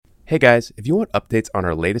Hey guys, if you want updates on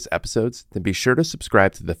our latest episodes, then be sure to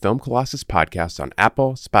subscribe to the Film Colossus podcast on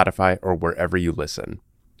Apple, Spotify, or wherever you listen.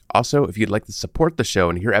 Also, if you'd like to support the show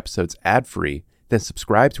and hear episodes ad-free, then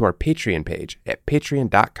subscribe to our Patreon page at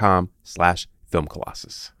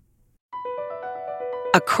patreon.com/filmcolossus.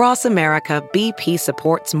 Across America, BP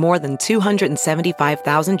supports more than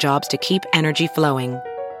 275,000 jobs to keep energy flowing.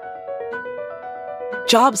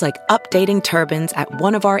 Jobs like updating turbines at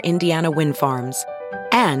one of our Indiana wind farms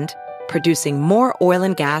and producing more oil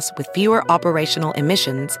and gas with fewer operational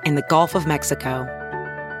emissions in the Gulf of Mexico.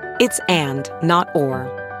 It's and, not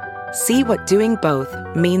or. See what doing both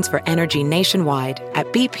means for energy nationwide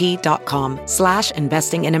at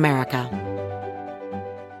bp.com/investing in America.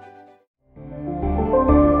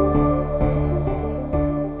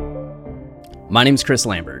 My name's Chris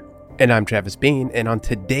Lambert. And I'm Travis Bean, and on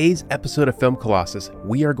today's episode of Film Colossus,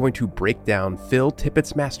 we are going to break down Phil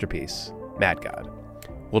Tippett's masterpiece, Mad God.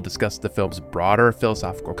 We'll discuss the film's broader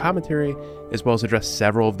philosophical commentary, as well as address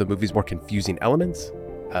several of the movie's more confusing elements.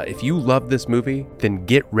 If you love this movie, then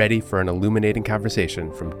get ready for an illuminating conversation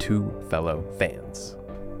from two fellow fans.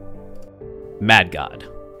 Mad God.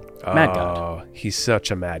 Mad God. Oh, he's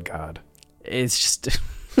such a mad god. It's just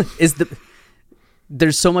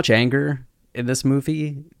there's so much anger in this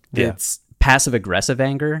movie. Yeah. It's passive aggressive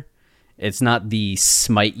anger. It's not the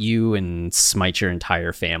smite you and smite your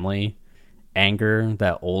entire family anger,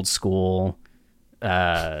 that old school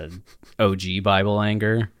OG Bible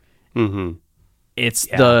anger. Mm-hmm. It's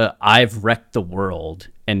the I've wrecked the world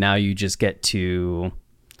and now you just get to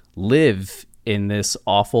live in this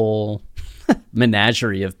awful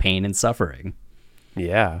menagerie of pain and suffering.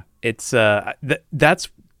 Yeah, it's that's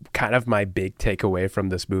kind of my big takeaway from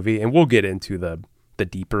this movie, and we'll get into the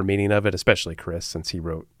deeper meaning of it, especially Chris, since he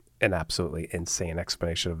wrote an absolutely insane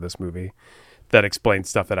explanation of this movie that explains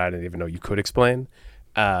stuff that I didn't even know you could explain.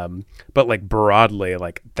 But like broadly,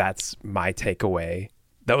 like that's my takeaway.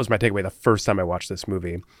 That was my takeaway the first time I watched this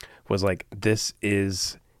movie, was like, this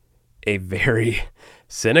is a very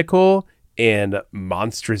cynical and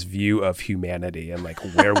monstrous view of humanity and like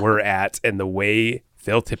where we're at and the way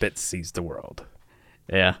Phil Tippett sees the world.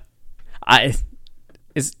 Yeah. I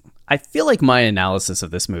feel like my analysis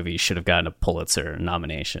of this movie should have gotten a Pulitzer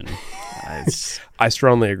nomination. I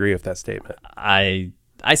strongly agree with that statement. I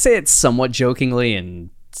say it somewhat jokingly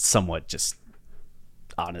and somewhat just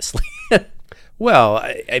honestly. Well,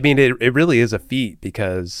 I mean, it really is a feat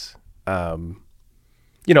because, I'm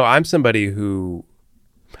somebody who,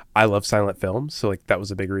 I love silent films. So like that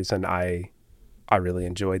was a big reason I really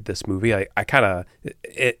enjoyed this movie. I kind of,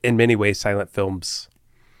 in many ways, silent films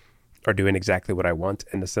are doing exactly what I want,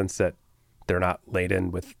 in the sense that they're not laden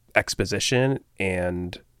with exposition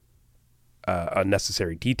and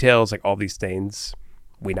unnecessary details, like all these things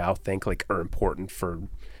we now think like are important for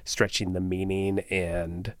stretching the meaning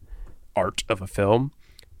and art of a film.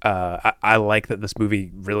 I like that this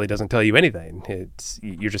movie really doesn't tell you anything.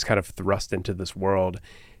 You're just kind of thrust into this world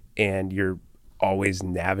and you're always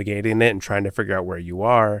navigating it and trying to figure out where you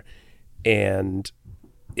are. And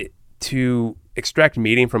to extract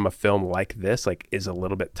meaning from a film like this, like, is a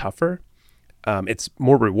little bit tougher. It's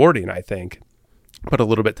more rewarding, I think, but a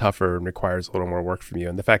little bit tougher and requires a little more work from you.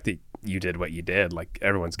 And the fact that you did what you did, like,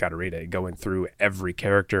 everyone's got to read it, going through every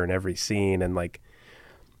character and every scene and like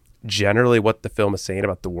generally what the film is saying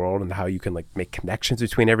about the world and how you can like make connections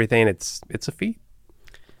between everything. It's a feat.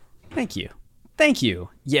 Thank you.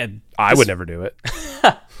 Yeah. I would never do it.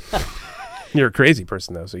 You're a crazy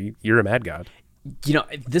person though. So you're a mad god.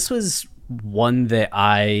 This was one that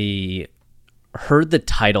I heard the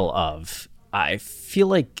title of. I feel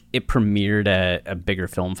like it premiered at a bigger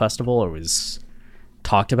film festival or was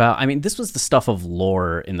talked about. I mean, this was the stuff of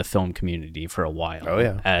lore in the film community for a while. Oh,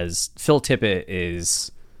 yeah. As Phil Tippett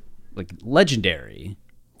is like legendary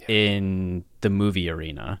in the movie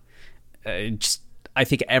arena. I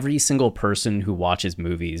think every single person who watches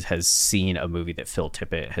movies has seen a movie that Phil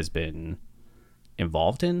Tippett has been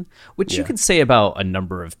involved in, which you could say about a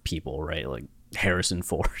number of people, right? Like Harrison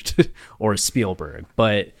Ford or Spielberg,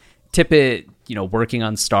 but Tippett, working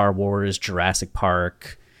on Star Wars, Jurassic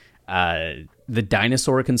Park, the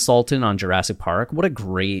dinosaur consultant on Jurassic Park. What a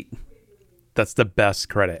great... That's the best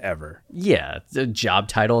credit ever. Yeah, the job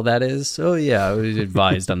title that is. Oh yeah, I was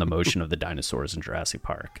advised on the motion of the dinosaurs in Jurassic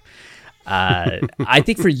Park. I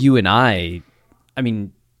think for you and I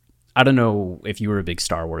mean, I don't know if you were a big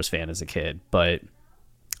Star Wars fan as a kid, but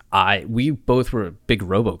we both were big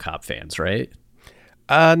RoboCop fans, right?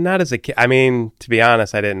 Not as a kid. I mean, to be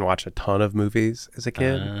honest, I didn't watch a ton of movies as a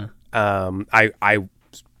kid. I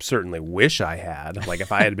certainly wish I had. Like,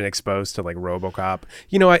 if I had been exposed to like RoboCop,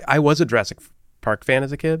 I was a Jurassic Park fan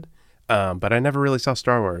as a kid. but I never really saw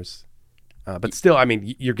Star Wars. But still, I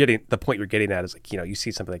mean, you're getting the point you're getting at is like, you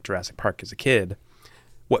see something like Jurassic Park as a kid.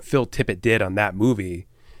 What Phil Tippett did on that movie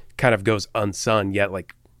kind of goes unsung, yet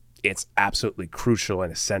like it's absolutely crucial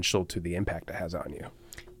and essential to the impact it has on you.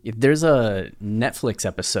 There's a Netflix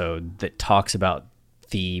episode that talks about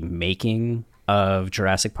the making of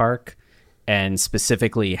Jurassic Park, and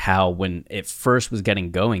specifically how when it first was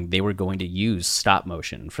getting going, they were going to use stop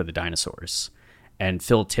motion for the dinosaurs. And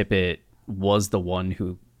Phil Tippett was the one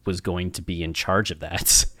who was going to be in charge of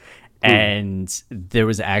that. And there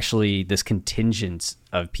was actually this contingent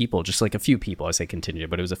of people, just like a few people, I say contingent,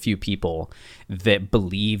 but it was a few people that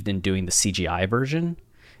believed in doing the CGI version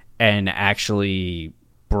and actually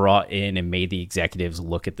brought in and made the executives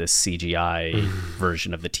look at this CGI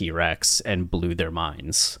version of the T-Rex and blew their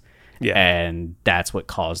minds. Yeah. And that's what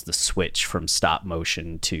caused the switch from stop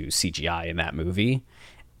motion to CGI in that movie.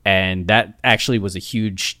 And that actually was a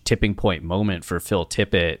huge tipping point moment for Phil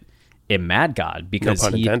Tippett in Mad God, because no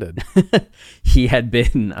pun intended. he had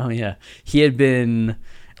been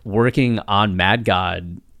working on Mad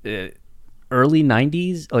God early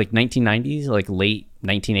 90s, like 1990s, like late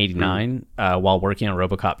 1989, while working on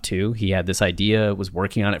RoboCop 2. He had this idea, was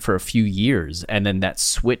working on it for a few years, and then that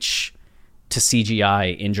switch to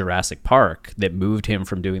CGI in Jurassic Park that moved him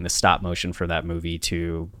from doing the stop motion for that movie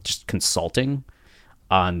to just consulting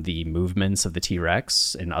on the movements of the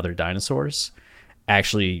T-Rex and other dinosaurs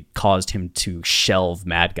actually caused him to shelve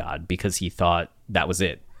Mad God, because he thought that was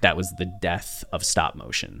it. That was the death of stop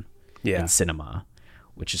motion in cinema,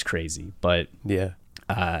 which is crazy. But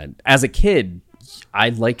as a kid, I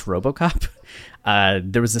liked RoboCop.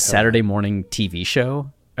 There was a Saturday morning TV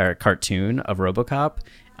show or cartoon of RoboCop.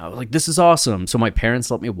 I was like, this is awesome. So my parents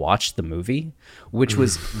let me watch the movie, which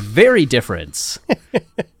was very different.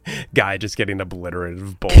 Guy just getting obliterated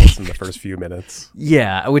with bullets in the first few minutes.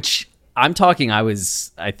 Yeah, which I'm talking, I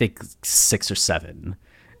was, I think, 6 or 7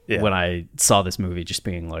 when I saw this movie, just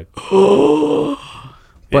being like, oh.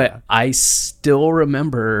 But I still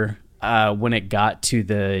remember when it got to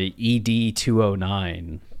the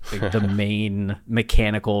ED-209, like the main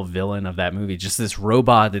mechanical villain of that movie, just this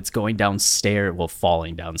robot that's going downstairs, well,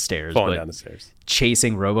 falling down the stairs,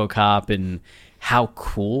 chasing RoboCop, and how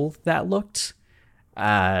cool that looked,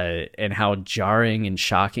 and how jarring and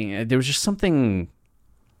shocking. There was just something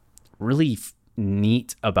really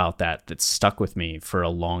neat about that stuck with me for a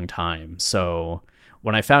long time. So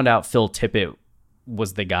when I found out Phil Tippett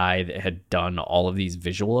was the guy that had done all of these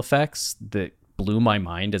visual effects, that blew my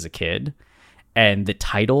mind as a kid. And the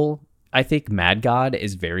title, I think Mad God,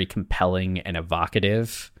 is very compelling and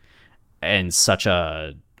evocative, and such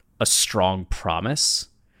a strong promise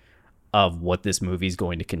of what this movie is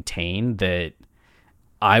going to contain, that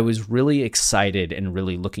I was really excited and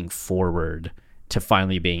really looking forward to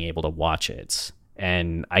finally being able to watch it.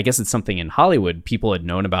 And I guess it's something in Hollywood people had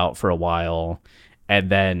known about for a while. And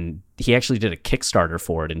then he actually did a Kickstarter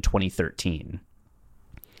for it in 2013.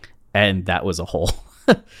 And that was a whole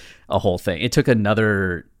thing. It took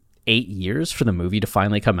another 8 years for the movie to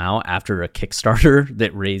finally come out after a Kickstarter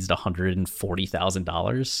that raised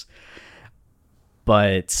 $140,000.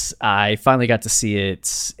 But I finally got to see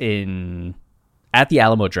it at the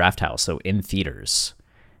Alamo Drafthouse, so in theaters,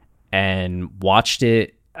 and watched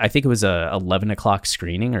it. I think it was a 11 o'clock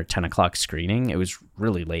screening or 10 o'clock screening. It was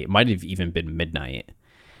really late. It might have even been midnight.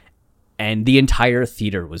 And the entire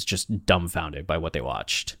theater was just dumbfounded by what they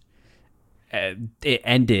watched. It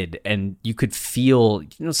ended, and you could feel,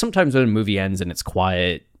 sometimes when a movie ends and it's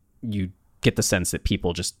quiet, you get the sense that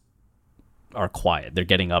people just are quiet. They're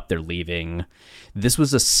getting up, they're leaving. This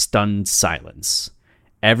was a stunned silence.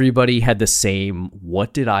 Everybody had the same,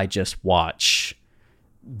 what did I just watch?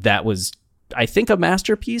 That was, I think, a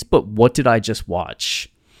masterpiece, but what did I just watch?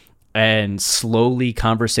 And slowly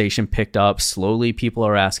conversation picked up. Slowly people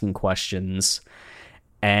are asking questions.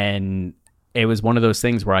 And it was one of those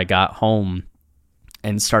things where I got home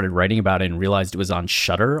and started writing about it and realized it was on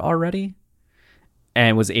Shudder already,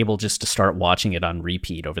 and was able just to start watching it on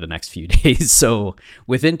repeat over the next few days. So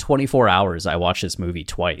within 24 hours, I watched this movie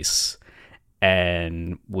twice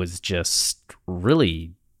and was just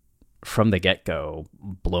really, from the get-go,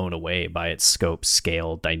 blown away by its scope,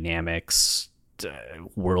 scale, dynamics,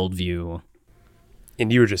 worldview.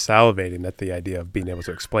 And you were just salivating at the idea of being able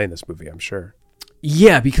to explain this movie, I'm sure.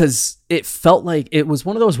 Yeah, because it felt like it was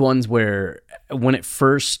one of those ones where when it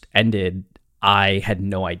first ended, I had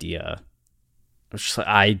no idea.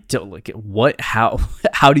 I don't like what, how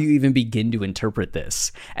do you even begin to interpret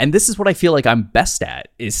this? And this is what I feel like I'm best at,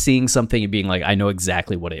 is seeing something and being like, I know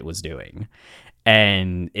exactly what it was doing.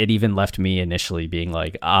 And it even left me initially being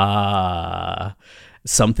like,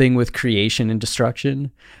 something with creation and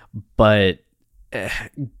destruction, but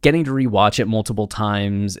getting to rewatch it multiple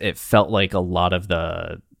times, it felt like a lot of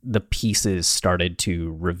the pieces started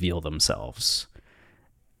to reveal themselves,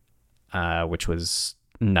 which was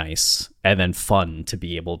nice and then fun to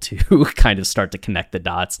be able to kind of start to connect the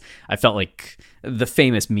dots. I felt like the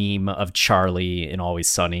famous meme of Charlie in Always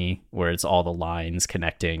Sunny, where it's all the lines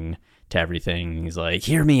connecting to everything. He's like,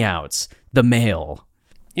 "Hear me out, the mail."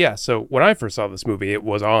 Yeah, so when I first saw this movie, it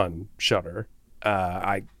was on Shudder.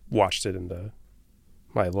 I watched it in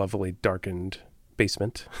my lovely darkened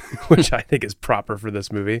basement, which I think is proper for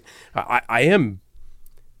this movie. I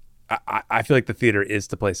feel like the theater is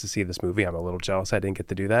the place to see this movie. I'm a little jealous I didn't get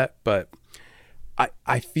to do that, but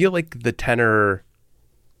I feel like the tenor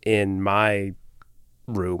in my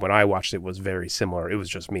room when I watched it was very similar. It was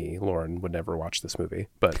just me. Lauren would never watch this movie,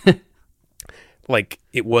 but like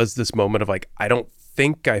it was this moment of like, I don't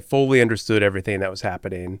think I fully understood everything that was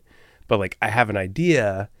happening, but like I have an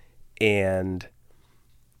idea, and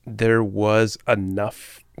there was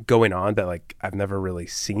enough going on that like I've never really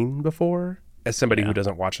seen before as somebody who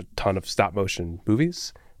doesn't watch a ton of stop motion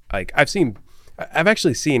movies. Like I've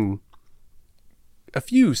actually seen a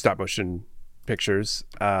few stop motion pictures.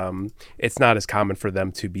 It's not as common for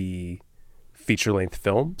them to be feature length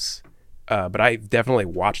films, but I've definitely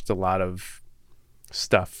watched a lot of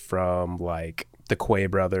stuff from like the Quay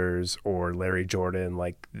brothers or Larry Jordan,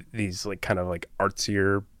 like these like kind of like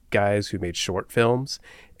artsier guys who made short films,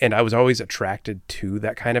 and I was always attracted to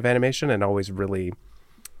that kind of animation and always really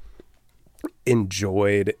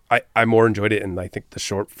enjoyed I more enjoyed it in I think the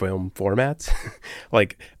short film formats.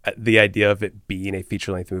 Like the idea of it being a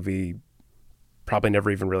feature-length movie probably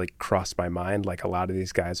never even really crossed my mind. Like a lot of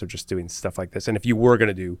these guys are just doing stuff like this, and if you were going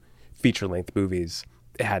to do feature-length movies,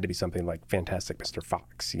 it had to be something like Fantastic Mr.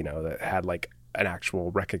 Fox, you know, that had like an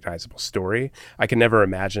actual recognizable story. I can never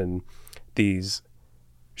imagine these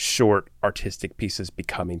short artistic pieces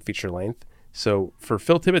becoming feature length. So for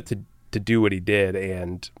Phil Tippett to do what he did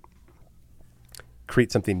and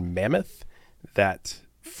create something mammoth that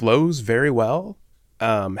flows very well,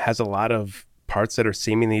 has a lot of parts that are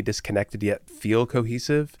seemingly disconnected yet feel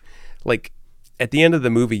cohesive. Like at the end of the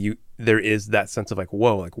movie, there is that sense of like,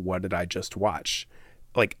 whoa, like what did I just watch?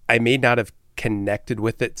 Like I may not have connected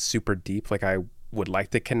with it super deep like I would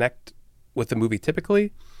like to connect with the movie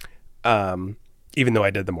typically, even though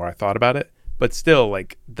I did the more I thought about it. But still,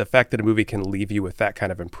 like the fact that a movie can leave you with that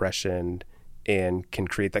kind of impression and can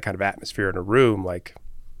create that kind of atmosphere in a room, like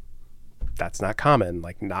that's not common.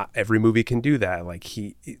 Like not every movie can do that. Like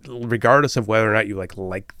he, regardless of whether or not you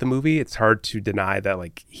like the movie, it's hard to deny that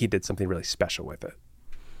like he did something really special with it.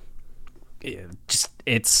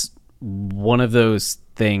 It's one of those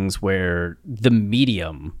things where the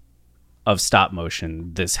medium of stop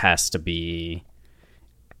motion, this has to be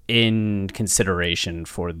in consideration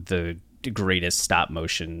for the greatest stop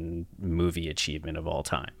motion movie achievement of all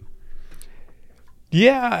time.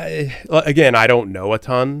 Yeah. Again, I don't know a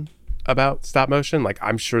ton about stop motion. Like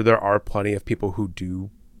I'm sure there are plenty of people who do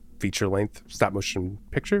feature length stop motion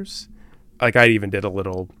pictures. Like I even did a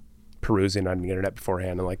little perusing on the internet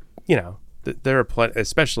beforehand, and like, you know, there are plenty,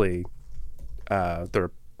 especially there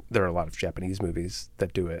are a lot of Japanese movies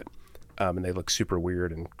that do it, and they look super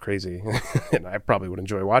weird and crazy, and I probably would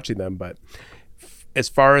enjoy watching them. But as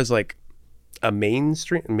far as like a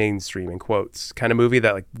mainstream in quotes kind of movie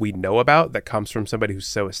that like we know about that comes from somebody who's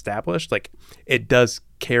so established, like it does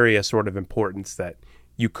carry a sort of importance that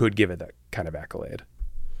you could give it that kind of accolade.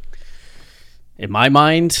 In my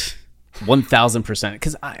mind, 1000%,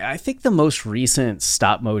 because I think the most recent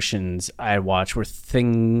stop motions I watched were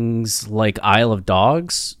things like Isle of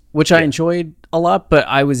Dogs, which I enjoyed a lot, but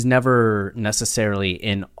I was never necessarily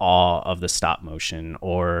in awe of the stop motion,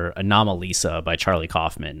 or Anomalisa by Charlie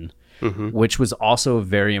Kaufman, which was also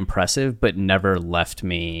very impressive, but never left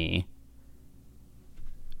me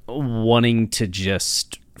wanting to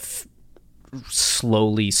just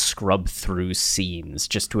slowly scrub through scenes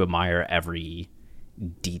just to admire every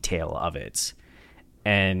detail of it.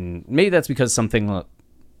 And maybe that's because something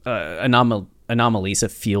Anomalisa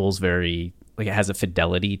feels very like it has a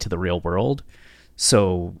fidelity to the real world,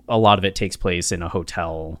 so a lot of it takes place in a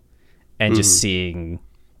hotel, and just seeing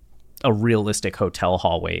a realistic hotel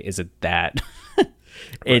hallway isn't that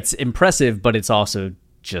it's impressive, but it's also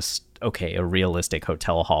just okay, a realistic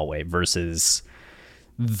hotel hallway versus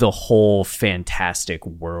the whole fantastic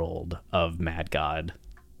world of Mad God.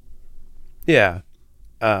 Yeah.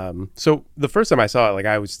 So the first time I saw it, like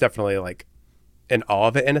I was definitely like in awe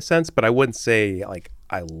of it in a sense, but I wouldn't say like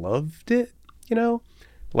I loved it, you know,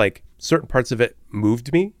 like certain parts of it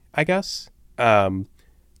moved me, I guess.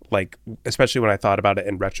 like, especially when I thought about it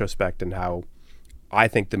in retrospect and how I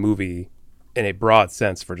think the movie, in a broad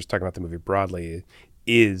sense, if we're just talking about the movie broadly,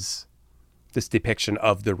 is this depiction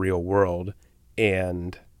of the real world.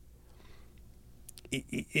 And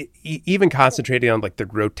even concentrating on like the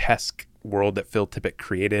grotesque world that Phil Tippett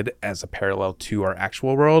created as a parallel to our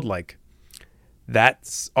actual world, like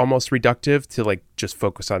that's almost reductive to like just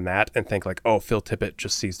focus on that and think like, oh, Phil Tippett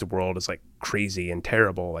just sees the world as like crazy and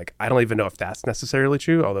terrible. Like, I don't even know if that's necessarily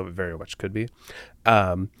true, although it very much could be.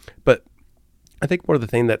 But I think more of the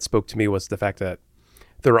thing that spoke to me was the fact that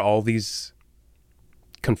there are all these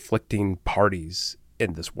conflicting parties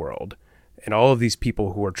in this world, and all of these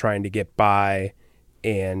people who are trying to get by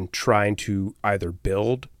and trying to either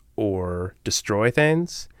build or destroy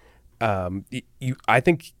things. I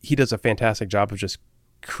think he does a fantastic job of just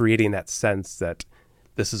creating that sense that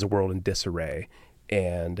this is a world in disarray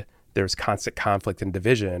and there's constant conflict and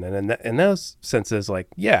division. And in those senses, like,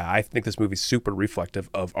 yeah, I think this movie's super reflective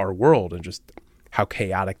of our world and just how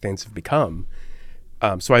chaotic things have become.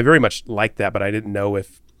 So I very much like that, but I didn't know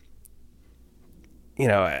if, you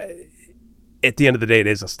know, at the end of the day, it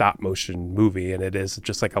is a stop motion movie, and it is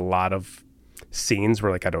just like a lot of scenes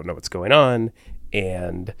where like I don't know what's going on,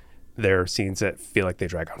 and there are scenes that feel like they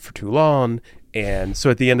drag on for too long. And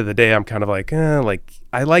so at the end of the day, I'm kind of like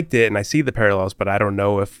I liked it and I see the parallels, but I don't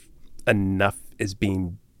know if enough is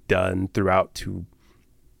being done throughout to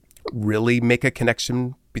really make a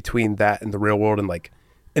connection between that and the real world, and like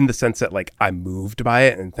in the sense that like I'm moved by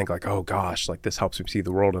it and think like, oh gosh, like this helps me see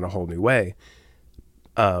the world in a whole new way.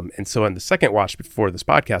 And so in the second watch before this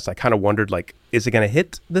podcast, I kind of wondered, like, is it going to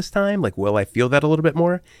hit this time? Like, will I feel that a little bit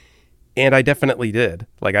more? And I definitely did.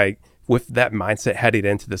 Like, with that mindset headed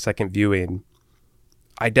into the second viewing,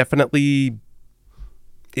 I definitely,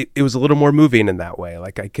 it was a little more moving in that way.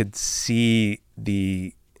 Like, I could see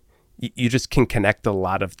you just can connect a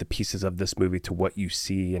lot of the pieces of this movie to what you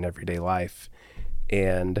see in everyday life,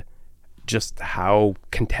 and just how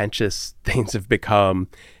contentious things have become,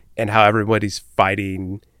 and how everybody's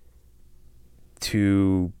fighting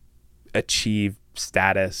to achieve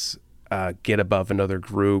status, get above another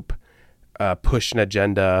group, push an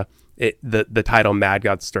agenda. The title Mad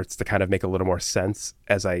God starts to kind of make a little more sense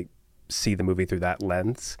as I see the movie through that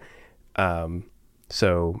lens.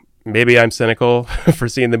 So maybe I'm cynical for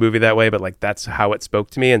seeing the movie that way, but like that's how it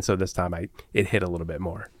spoke to me. And so this time it hit a little bit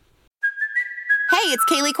more. Hey, it's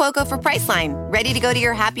Kaylee Cuoco for Priceline. Ready to go to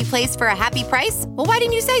your happy place for a happy price? Well, why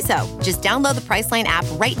didn't you say so? Just download the Priceline app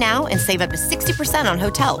right now and save up to 60% on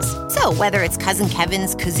hotels. So whether it's Cousin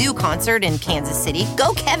Kevin's Kazoo Concert in Kansas City,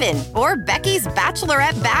 go Kevin, or Becky's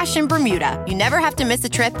Bachelorette Bash in Bermuda, you never have to miss a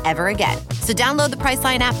trip ever again. So download the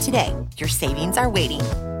Priceline app today. Your savings are waiting.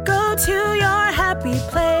 Go to your happy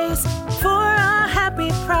place for a happy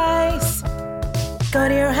price. Go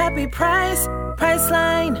to your happy price,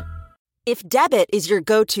 Priceline. If debit is your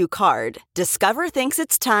go-to card, Discover thinks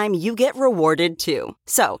it's time you get rewarded too.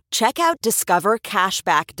 So, check out Discover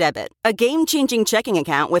Cashback Debit, a game-changing checking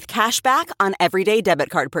account with cash back on everyday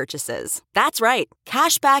debit card purchases. That's right.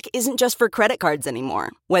 Cashback isn't just for credit cards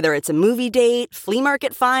anymore. Whether it's a movie date, flea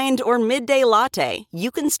market find, or midday latte,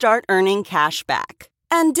 you can start earning cash back.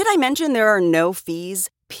 And did I mention there are no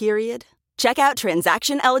fees, period? Check out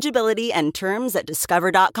transaction eligibility and terms at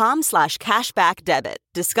discover.com/cashbackdebit.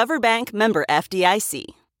 Discover Bank, member FDIC.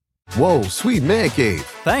 Whoa, sweet man cave.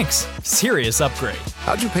 Thanks. Serious upgrade.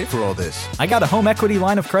 How'd you pay for all this? I got a home equity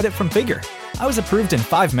line of credit from Figure. I was approved in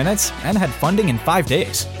 5 minutes and had funding in 5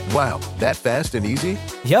 days. Wow, that fast and easy?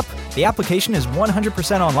 Yep, the application is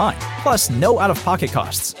 100% online. Plus, no out-of-pocket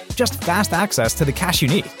costs. Just fast access to the cash you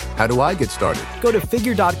need. How do I get started? Go to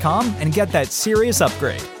figure.com and get that serious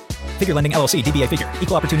upgrade. Figure Lending LLC, DBA Figure,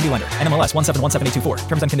 Equal Opportunity Lender, NMLS 1717824.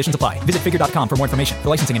 Terms and conditions apply. Visit figure.com for more information. For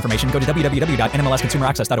licensing information, go to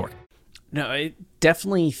www.nmlsconsumeraccess.org. No, it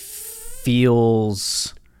definitely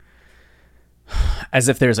feels as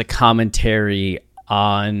if there's a commentary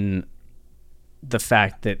on the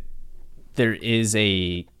fact that there is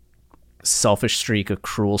a selfish streak, a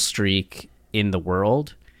cruel streak in the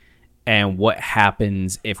world, and what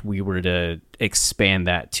happens if we were to expand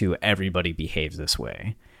that to everybody behaves this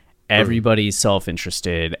way. Everybody's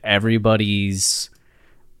self-interested. Everybody's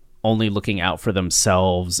only looking out for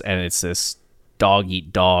themselves, and it's this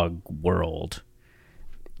dog-eat-dog world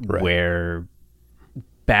where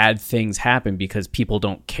bad things happen because people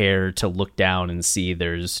don't care to look down and see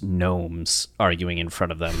there's gnomes arguing in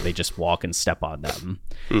front of them. They just walk and step on them.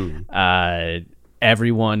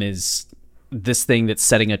 Everyone is this thing that's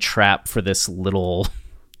setting a trap for this little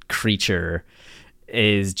creature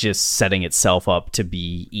is just setting itself up to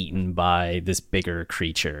be eaten by this bigger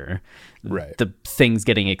creature. Right. The things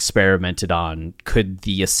getting experimented on, could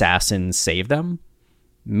the assassin save them?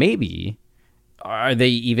 Maybe. Are they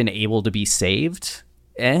even able to be saved?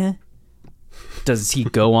 Does he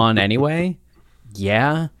go on anyway?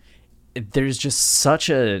 Yeah. There's just such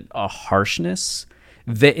a harshness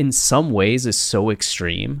that in some ways is so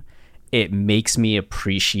extreme, it makes me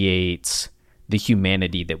appreciate the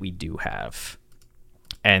humanity that we do have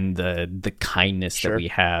and the kindness Sure. that we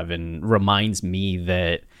have, and reminds me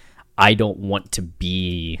that I don't want to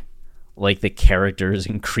be like the characters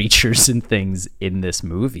and creatures and things in this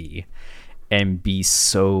movie and be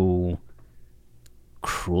so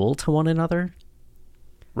cruel to one another.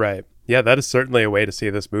 Right. Yeah, that is certainly a way to see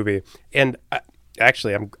this movie. And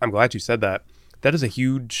actually, I'm glad you said that. That is a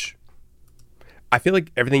huge... I feel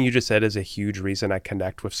like everything you just said is a huge reason I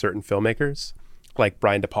connect with certain filmmakers, like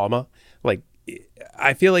Brian De Palma. Like,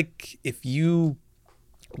 I feel like if you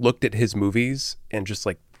looked at his movies and just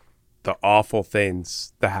like the awful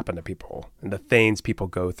things that happen to people and the things people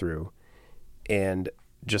go through and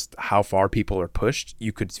just how far people are pushed,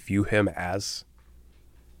 you could view him as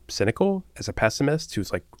cynical, as a pessimist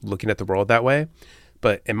who's like looking at the world that way.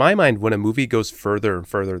 But in my mind, when a movie goes further and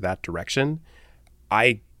further that direction,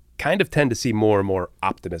 I kind of tend to see more and more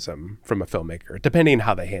optimism from a filmmaker, depending on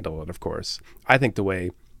how they handle it, of course. I think the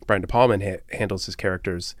way Brian De Palma handles his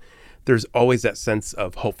characters, there's always that sense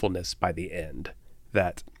of hopefulness by the end,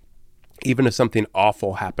 that even if something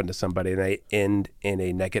awful happened to somebody and they end in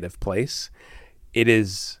a negative place,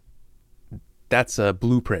 that's a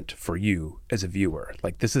blueprint for you as a viewer.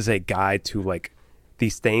 Like, this is a guide to like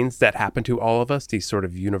these things that happen to all of us, these sort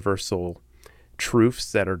of universal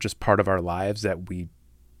truths that are just part of our lives that we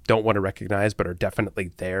don't want to recognize, but are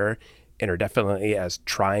definitely there and are definitely as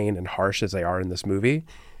trying and harsh as they are in this movie.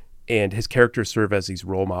 And his characters serve as these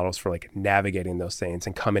role models for like navigating those things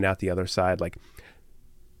and coming out the other side. Like,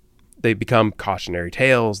 they become cautionary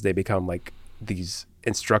tales. They become like these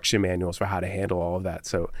instruction manuals for how to handle all of that.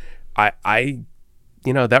 So I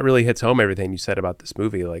that really hits home everything you said about this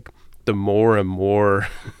movie. Like, the more and more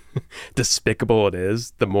despicable it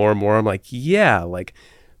is, the more and more I'm like, yeah, like,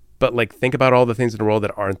 but like, think about all the things in the world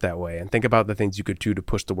that aren't that way, and think about the things you could do to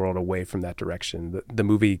push the world away from that direction. The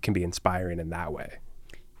movie can be inspiring in that way.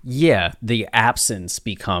 Yeah, the absence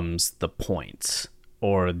becomes the point,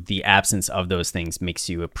 or the absence of those things makes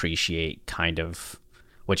you appreciate kind of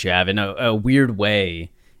what you have. In a weird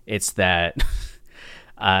way, it's that,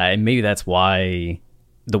 and maybe that's why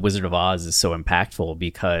The Wizard of Oz is so impactful,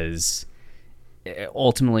 because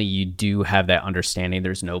ultimately you do have that understanding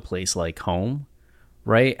there's no place like home,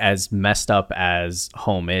 right? As messed up as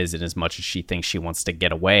home is, and as much as she thinks she wants to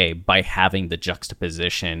get away, by having the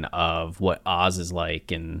juxtaposition of what Oz is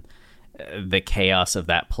like and the chaos of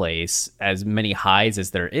that place, as many highs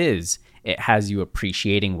as there is, it has you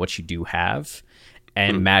appreciating what you do have.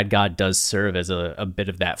 And Mad God does serve as a bit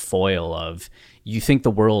of that foil of, you think the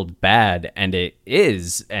world bad, and it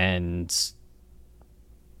is, and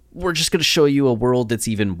we're just going to show you a world that's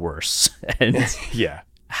even worse. And Yeah.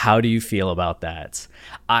 how do you feel about that?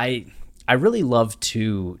 I really love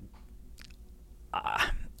to...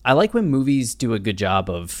 I like when movies do a good job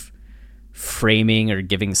of framing or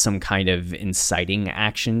giving some kind of inciting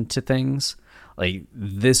action to things. Like,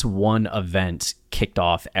 this one event kicked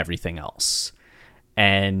off everything else.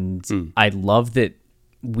 And I love that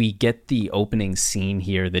we get the opening scene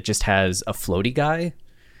here that just has a floaty guy.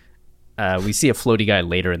 We see a floaty guy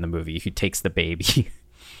later in the movie who takes the baby.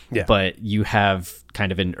 Yeah. But you have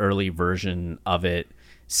kind of an early version of it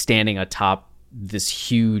standing atop this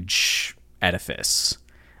huge edifice,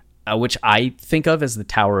 which I think of as the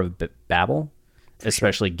Tower of Babel,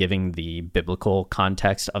 especially giving the biblical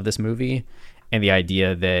context of this movie. And the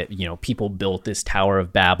idea that, people built this Tower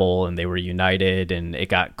of Babel and they were united and it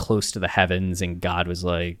got close to the heavens and God was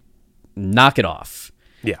like, knock it off.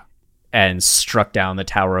 Yeah. And struck down the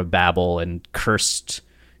Tower of Babel and cursed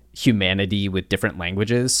humanity with different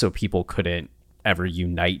languages so people couldn't ever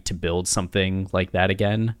unite to build something like that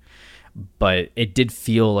again. But it did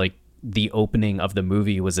feel like the opening of the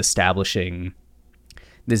movie was establishing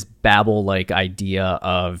this Babel-like idea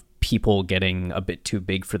of people getting a bit too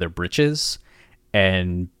big for their britches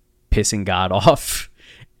and pissing God off.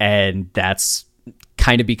 And that's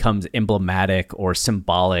kind of becomes emblematic or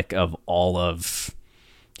symbolic of all of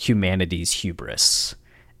humanity's hubris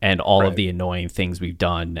and all of the annoying things we've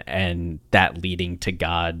done, and that leading to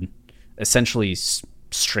God essentially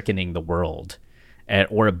strickening the world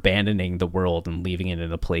or abandoning the world and leaving it in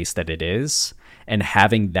the place that it is, and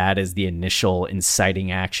having that as the initial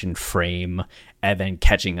inciting action frame and then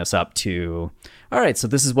catching us up to, all right, so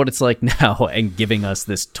this is what it's like now, and giving us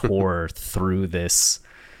this tour through this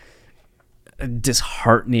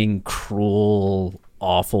disheartening, cruel,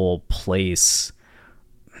 awful place.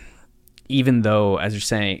 Even though, as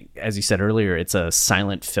you said earlier, it's a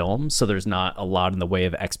silent film, so there's not a lot in the way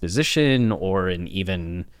of exposition or in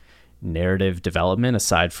even narrative development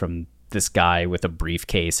aside from this guy with a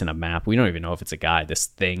briefcase and a map. We don't even know if it's a guy, this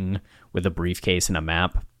thing with a briefcase and a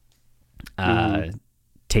map,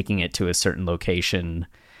 taking it to a certain location.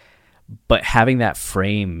 But having that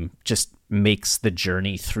frame just makes the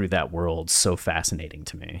journey through that world so fascinating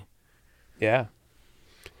to me. Yeah.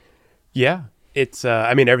 Yeah. It's,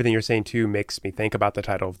 I mean, everything you're saying too makes me think about the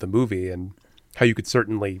title of the movie and how you could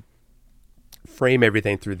certainly frame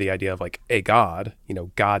everything through the idea of like a God, you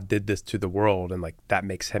know, God did this to the world and like that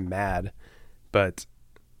makes him mad. But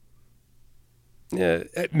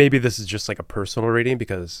maybe this is just like a personal reading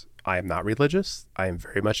because I am not religious. I am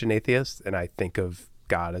very much an atheist and I think of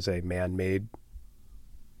God as a man-made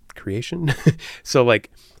creation. So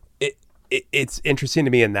like it's interesting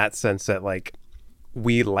to me in that sense that like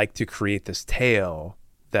we like to create this tale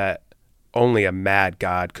that only a mad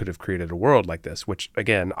God could have created a world like this, which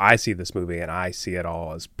again, I see this movie and I see it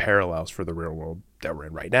all as parallels for the real world that we're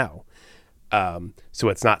in right now. So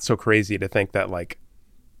it's not so crazy to think that like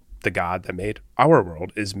the God that made our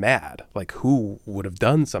world is mad. Like who would have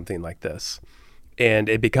done something like this? And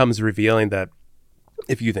it becomes revealing that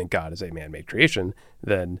if you think God is a man-made creation,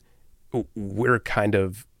 then we're kind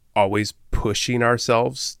of always pushing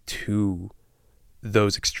ourselves to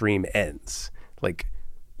those extreme ends. Like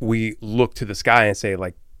we look to the sky and say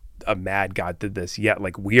like a mad God did this, yet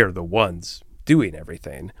like we are the ones doing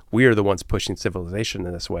everything. We are the ones pushing civilization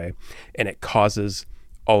in this way. And it causes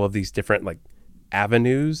all of these different like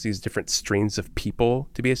avenues, these different streams of people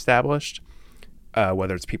to be established,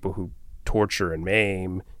 whether it's people who torture and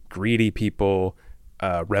maim, greedy people,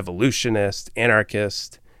 revolutionist,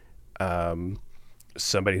 anarchist,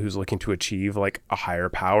 somebody who's looking to achieve like a higher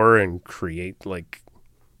power and create like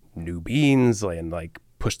new beings and like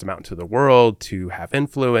push them out into the world to have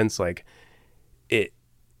influence. Like it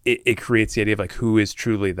creates the idea of like who is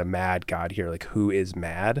truly the mad God here, like who is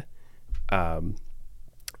mad. And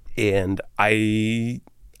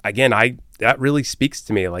that really speaks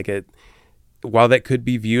to me. Like while that could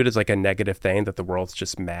be viewed as like a negative thing that the world's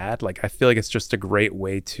just mad, like I feel like it's just a great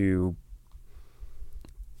way to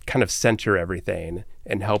kind of center everything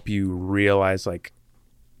and help you realize like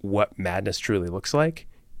what madness truly looks like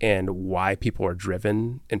and why people are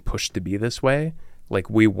driven and pushed to be this way. Like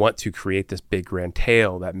we want to create this big grand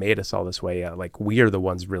tale that made us all this way. Yeah, like we are the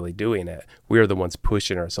ones really doing it. We are the ones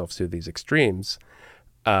pushing ourselves to these extremes.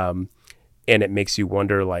 And it makes you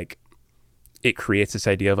wonder, like it creates this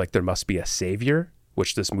idea of like there must be a savior,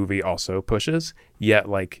 which this movie also pushes. Yet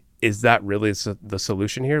like, is that really the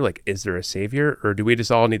solution here? Like, is there a savior, or do we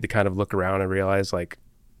just all need to kind of look around and realize like,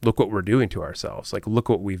 look what we're doing to ourselves. Like, look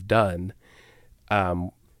what we've done.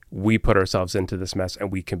 We put ourselves into this mess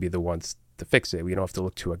and we can be the ones to fix it. We don't have to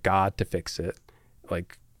look to a God to fix it.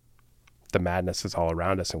 Like the madness is all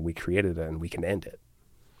around us and we created it and we can end it.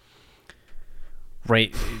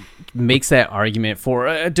 Right. Makes that argument for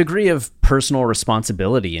a degree of personal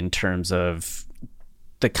responsibility in terms of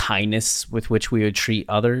the kindness with which we would treat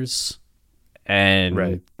others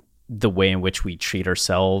and the way in which we treat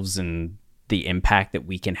ourselves and the impact that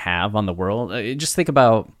we can have on the world. Just think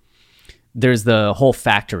about, there's the whole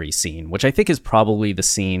factory scene, which I think is probably the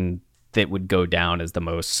scene that would go down as the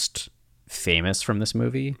most famous from this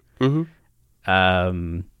movie. Mm-hmm.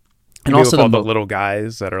 And also all the little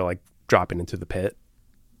guys that are like dropping into the pit.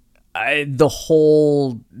 The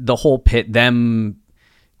whole pit, them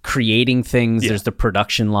creating things. There's the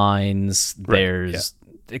production lines. There's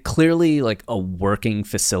clearly like a working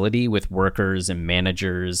facility with workers and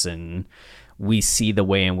managers, and we see the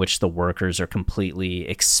way in which the workers are completely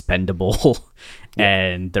expendable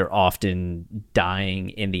and they're often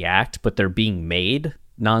dying in the act, but they're being made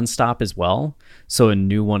nonstop as well. So a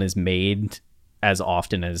new one is made as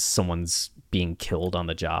often as someone's being killed on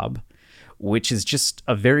the job, which is just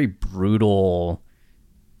a very brutal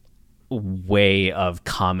way of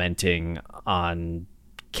commenting on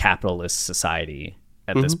capitalist society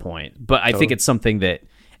at this point. But I think it's something that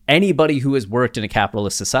anybody who has worked in a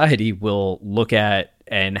capitalist society will look at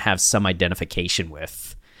and have some identification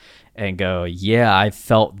with and go, yeah, I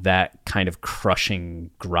felt that kind of crushing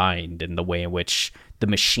grind in the way in which the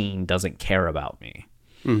machine doesn't care about me.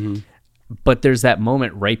 Mm-hmm. But there's that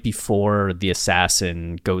moment right before the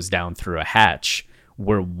assassin goes down through a hatch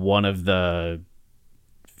where one of the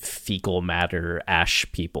fecal matter ash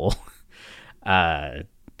people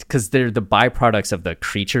because they're the byproducts of the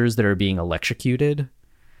creatures that are being electrocuted.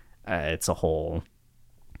 It's a whole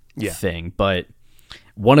thing, but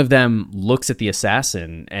one of them looks at the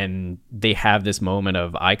assassin and they have this moment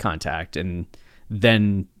of eye contact, and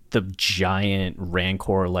then the giant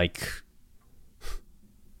Rancor like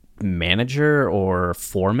manager or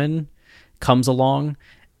foreman comes along,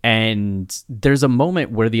 and there's a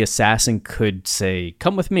moment where the assassin could say,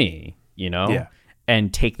 "Come with me,"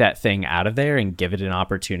 and take that thing out of there and give it an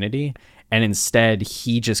opportunity, and instead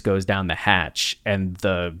he just goes down the hatch and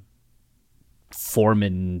the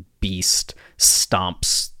foreman beast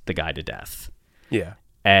stomps the guy to death. Yeah.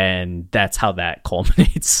 And that's how that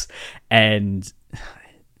culminates. And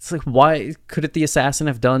it's like, why couldn't the assassin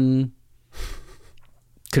have done?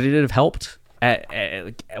 Could it have helped at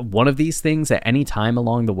one of these things at any time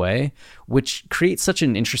along the way? Which creates such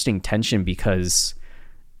an interesting tension, because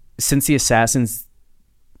since the assassin's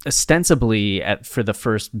ostensibly for the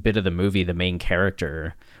first bit of the movie, the main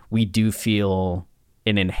character, we do feel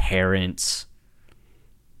an inherent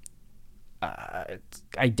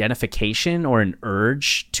identification or an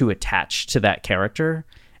urge to attach to that character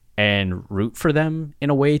and root for them in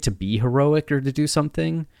a way, to be heroic or to do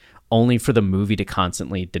something, only for the movie to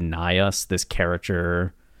constantly deny us this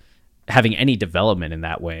character having any development in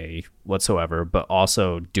that way whatsoever, but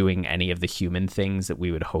also doing any of the human things that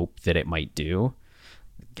we would hope that it might do.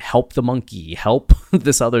 Help the monkey, help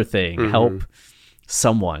this other thing, help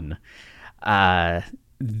someone.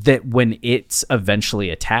 That when it's eventually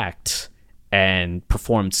attacked and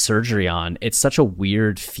performed surgery on, it's such a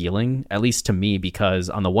weird feeling, at least to me, because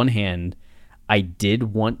on the one hand, I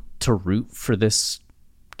did want to root for this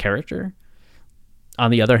character.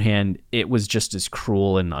 On the other hand, it was just as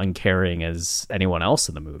cruel and uncaring as anyone else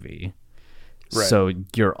in the movie. Right. So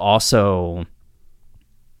you're also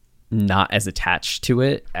not as attached to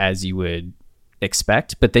it as you would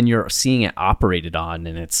expect, but then you're seeing it operated on,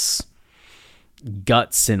 and it's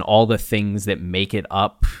guts and all the things that make it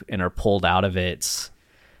up and are pulled out of it.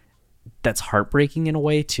 That's heartbreaking in a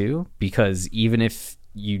way too, because even if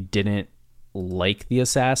you didn't like the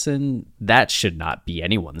assassin, that should not be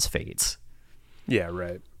anyone's fate. Yeah,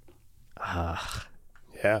 right.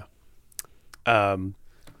 Yeah.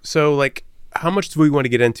 So like, how much do we want to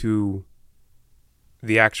get into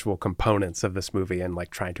the actual components of this movie and like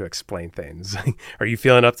trying to explain things? Are you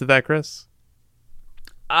feeling up to that, Chris?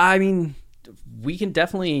 I mean, we can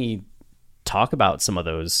definitely talk about some of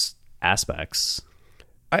those aspects.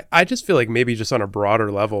 I just feel like maybe just on a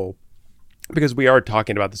broader level, because we are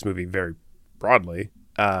talking about this movie very broadly,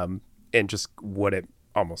 and just what it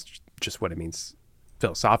means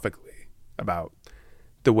philosophically about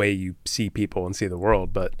the way you see people and see the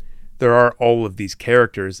world. But there are all of these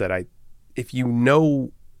characters that if you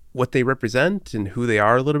know what they represent and who they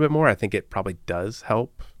are a little bit more, I think it probably does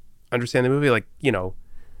help understand the movie. Like,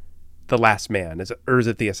 the last man, is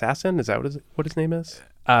it the assassin? Is that what his name is?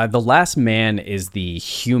 The last man is the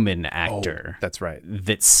human actor. Oh, that's right.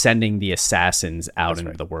 That's sending the assassins out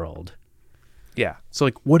into the world. Yeah. So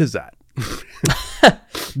like, what is that?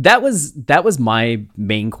 That was my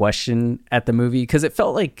main question at the movie, because it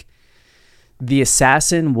felt like the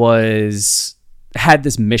assassin had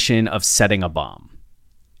this mission of setting a bomb,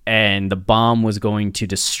 and the bomb was going to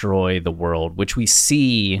destroy the world, which we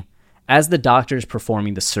see as the doctor's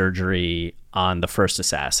performing the surgery on the first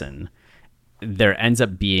assassin. There ends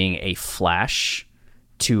up being a flash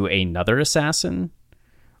to another assassin,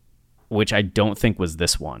 which I don't think was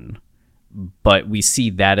this one. But we see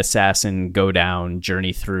that assassin go down,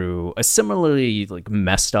 journey through a similarly like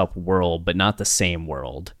messed up world, but not the same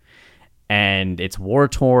world. And it's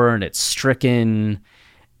war-torn, it's stricken,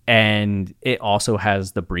 and it also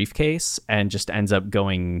has the briefcase and just ends up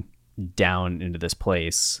going down into this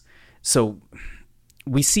place. So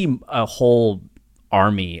we see a whole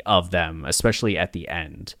army of them, especially at the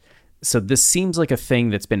end. So this seems like a thing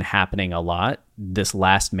that's been happening a lot. This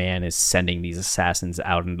last man is sending these assassins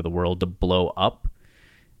out into the world to blow up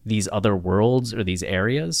these other worlds or these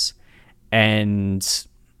areas. And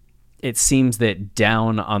it seems that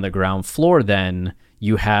down on the ground floor, then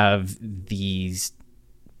you have these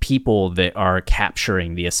people that are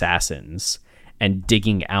capturing the assassins and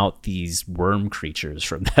digging out these worm creatures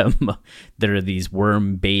from them. There are these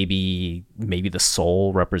worm baby, maybe the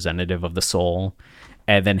soul, representative of the soul,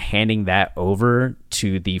 and then handing that over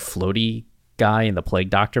to the floaty guy in the plague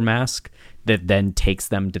doctor mask that then takes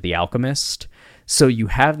them to the alchemist. So you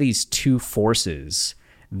have these two forces,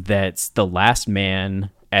 that's the last man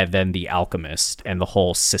and then the alchemist, and the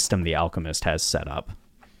whole system the alchemist has set up.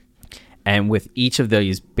 And with each of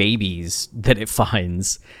these babies that it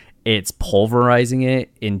finds, it's pulverizing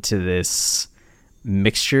it into this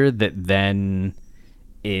mixture that then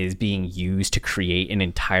is being used to create an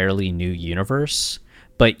entirely new universe.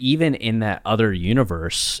 But even in that other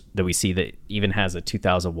universe that we see that even has a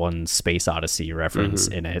 2001 Space Odyssey reference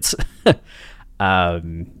in it,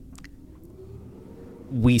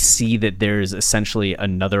 we see that there's essentially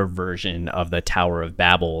another version of the Tower of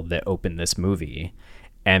Babel that opened this movie,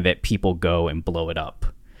 and that people go and blow it up.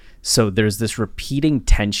 So there's this repeating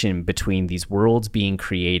tension between these worlds being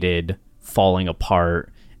created, falling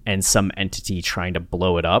apart, and some entity trying to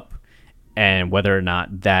blow it up, and whether or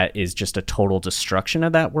not that is just a total destruction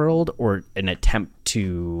of that world or an attempt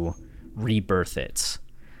to rebirth it,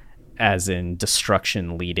 as in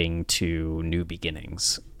destruction leading to new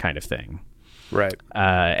beginnings kind of thing. Right.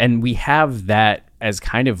 And we have that as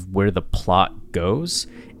kind of where the plot goes.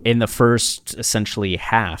 In the first, essentially,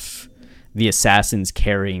 half, the assassin's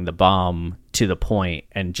carrying the bomb to the point,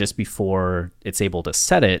 and just before it's able to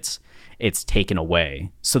set it, it's taken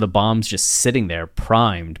away. So the bomb's just sitting there,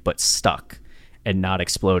 primed, but stuck and not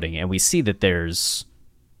exploding. And we see that there's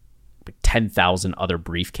 10,000 other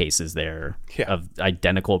briefcases there of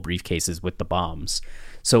identical briefcases with the bombs.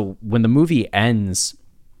 So when the movie ends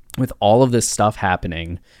with all of this stuff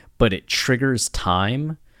happening, but it triggers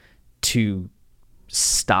time to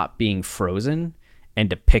stop being frozen and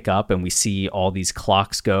to pick up, and we see all these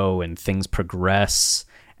clocks go and things progress,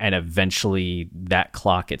 and eventually that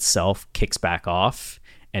clock itself kicks back off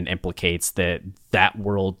and implicates that that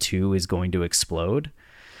world too is going to explode.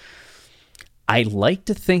 I like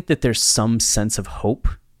to think that there's some sense of hope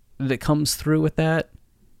that comes through with that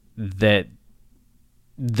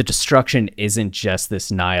the destruction isn't just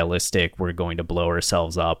this nihilistic, we're going to blow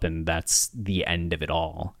ourselves up and that's the end of it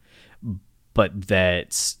all, but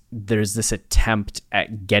that there's this attempt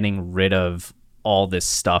at getting rid of all this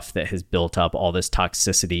stuff that has built up, all this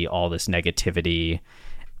toxicity, all this negativity,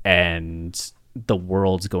 and the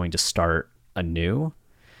world's going to start anew.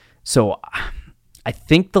 So I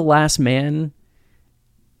think The Last Man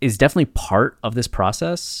is definitely part of this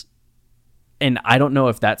process. And I don't know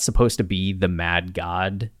if that's supposed to be the mad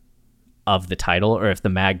god of the title, or if the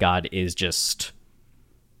mad god is just,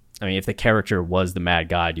 I mean, if the character was the mad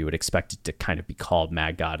god, you would expect it to kind of be called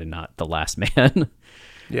Mad God and not The Last Man.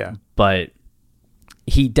 Yeah. But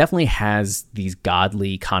he definitely has these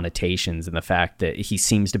godly connotations in the fact that he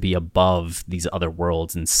seems to be above these other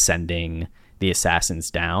worlds and sending the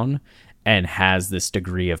assassins down, and has this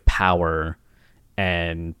degree of power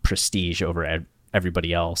and prestige over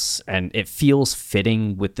everybody else. And it feels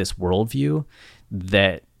fitting with this worldview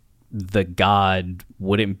that the god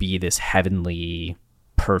wouldn't be this heavenly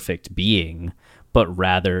perfect being, but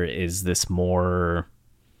rather is this more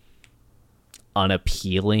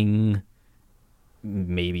unappealing,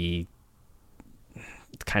 maybe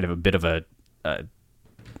kind of a bit of a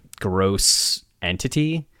gross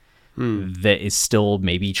entity that is still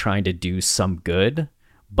maybe trying to do some good,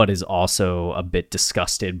 but is also a bit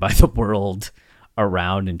disgusted by the world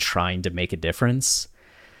around and trying to make a difference.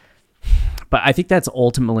 But I think that's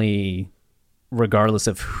ultimately, regardless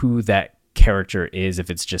of who that character is, if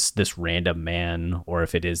it's just this random man or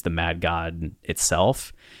if it is the mad god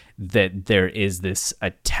itself, that there is this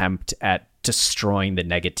attempt at destroying the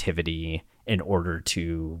negativity in order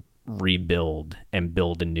to rebuild and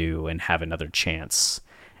build anew and have another chance.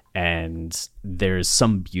 And there's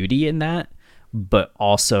some beauty in that, but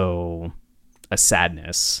also a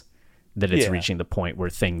sadness that it's reaching the point where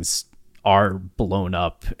things are blown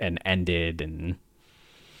up and ended. And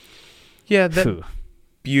that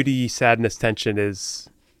beauty, sadness, tension is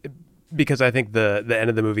because I think the end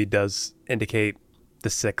of the movie does indicate the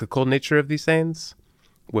cyclical nature of these things,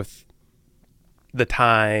 with the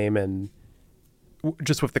time and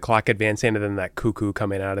just with the clock advancing and then that cuckoo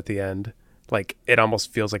coming out at the end. Like, it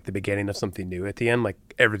almost feels like the beginning of something new at the end, like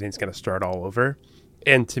everything's going to start all over.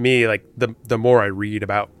 And to me, like, the more I read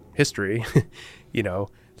about history, you know,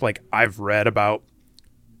 like, I've read about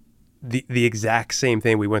the exact same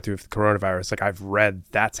thing we went through with the coronavirus. Like, I've read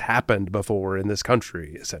that's happened before in this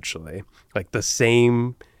country, essentially. Like, the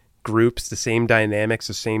same groups, the same dynamics,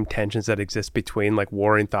 the same tensions that exist between, like,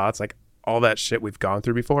 warring thoughts, like, all that shit we've gone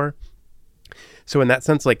through before. So in that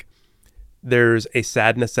sense, like, there's a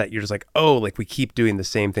sadness that you're just like, oh, like, we keep doing the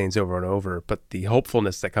same things over and over. But the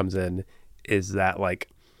hopefulness that comes in is that, like,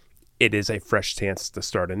 it is a fresh chance to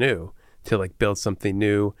start anew, to, like, build something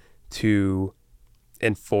new, to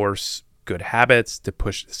enforce good habits, to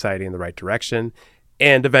push society in the right direction.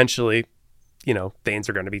 And eventually, you know, things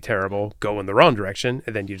are going to be terrible, go in the wrong direction,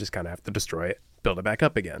 and then you just kind of have to destroy it, build it back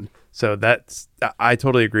up again. So I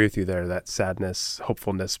totally agree with you there. That sadness,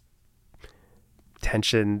 hopefulness,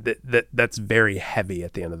 tension, that's very heavy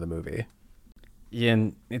at the end of the movie.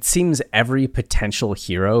 And it seems every potential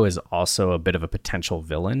hero is also a bit of a potential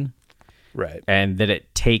villain. Right. And that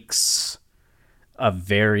it takes a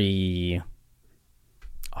very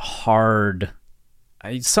hard,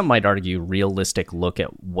 some might argue, realistic look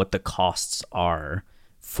at what the costs are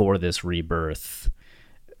for this rebirth.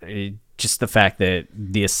 Just the fact that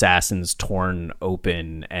the assassin's torn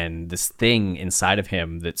open and this thing inside of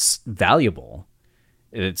him that's valuable.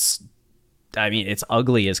 It's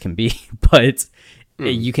ugly as can be, but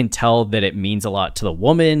you can tell that it means a lot to the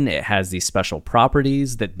woman. It has these special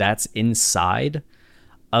properties that's inside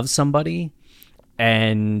of somebody,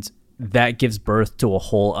 and that gives birth to a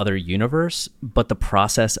whole other universe. But the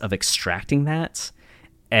process of extracting that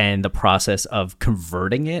and the process of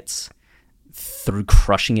converting it through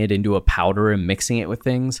crushing it into a powder and mixing it with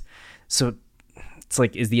things. So it's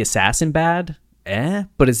like, is the assassin bad?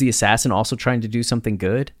 But is the assassin also trying to do something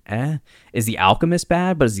good? Is the alchemist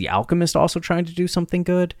bad? But is the alchemist also trying to do something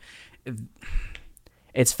good?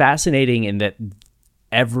 It's fascinating in that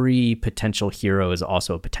every potential hero is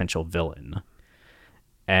also a potential villain.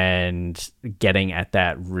 And getting at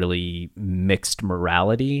that really mixed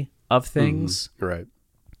morality of things. Right.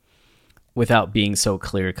 Without being so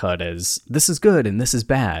clear-cut as this is good and this is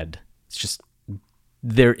bad. It's just,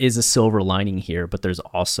 there is a silver lining here, but there's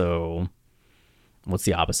also, what's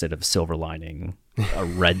the opposite of a silver lining? A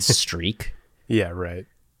red streak? Yeah, right.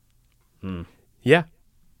 Yeah.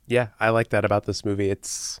 Yeah, I like that about this movie.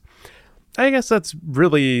 I guess that's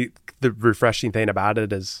really the refreshing thing about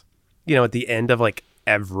it is, at the end of like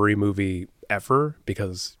every movie ever,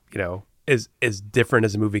 because, as different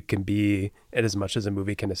as a movie can be, and as much as a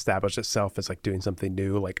movie can establish itself as like doing something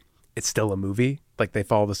new, like it's still a movie. Like they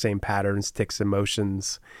follow the same patterns, ticks,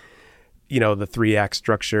 emotions, the 3-act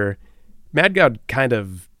structure. Mad God kind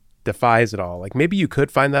of defies it all. Like maybe you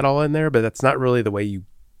could find that all in there, but that's not really the way you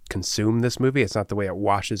consume this movie. It's not the way it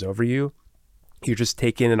washes over you. You're just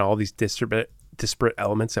taking in all these disparate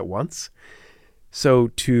elements at once. So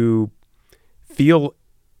to feel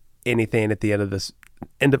anything at the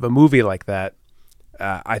end of a movie like that,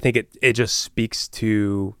 I think it just speaks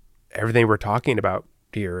to everything we're talking about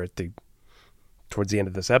here towards the end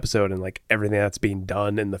of this episode, and like everything that's being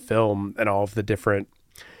done in the film and all of the different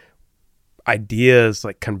ideas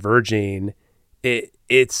like converging.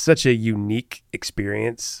 It's such a unique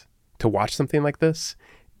experience to watch something like this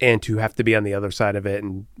and to have to be on the other side of it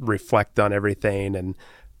and reflect on everything and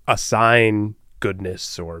assign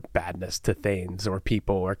goodness or badness to things or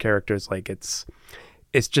people or characters. Like it's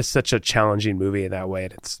just such a challenging movie in that way,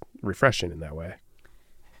 and it's refreshing in that way.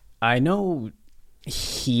 I know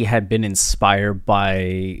he had been inspired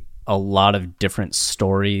by a lot of different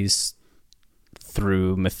stories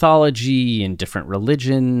through mythology and different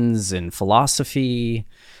religions and philosophy.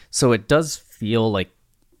 So it does feel like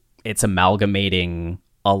it's amalgamating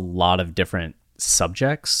a lot of different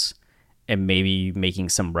subjects and maybe making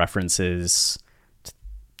some references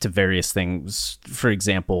to various things. For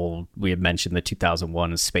example, we had mentioned the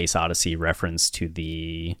 2001 Space Odyssey reference to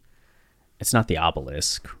it's not the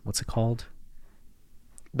obelisk. What's it called?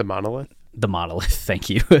 The monolith? The monolith, thank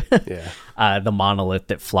you. Yeah. The monolith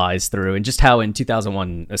that flies through, and just how in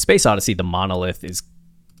 2001 A Space Odyssey, the monolith is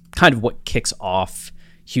kind of what kicks off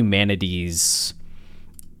humanity's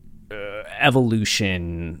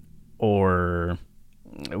evolution, or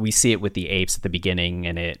we see it with the apes at the beginning,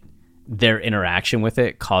 and their interaction with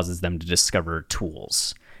it causes them to discover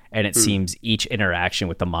tools. And it seems each interaction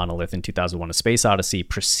with the monolith in 2001 A Space Odyssey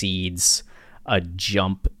precedes a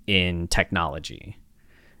jump in technology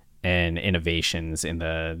and innovations in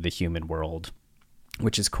the human world,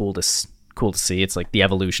 which is cool to see. It's like the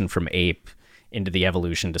evolution from ape into the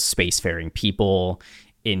evolution to spacefaring people,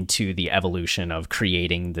 into the evolution of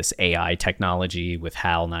creating this AI technology with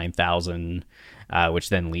HAL 9000, which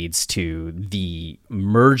then leads to the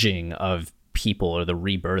merging of people, or the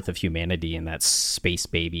rebirth of humanity in that space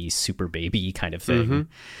baby, super baby kind of thing.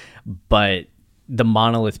 But the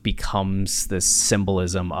monolith becomes this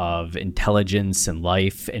symbolism of intelligence and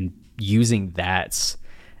life, and using that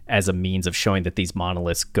as a means of showing that these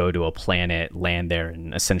monoliths go to a planet, land there,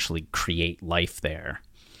 and essentially create life there,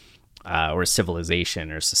 or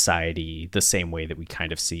civilization or society, the same way that we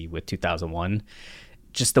kind of see with 2001.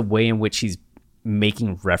 Just the way in which he's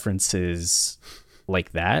making references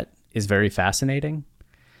like that is very fascinating.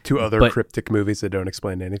 To other cryptic movies that don't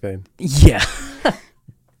explain anything. Yeah.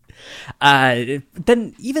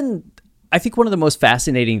 Then even, I think one of the most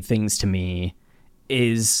fascinating things to me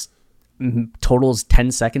is, totals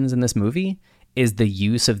 10 seconds in this movie, is the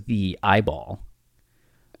use of the eyeball.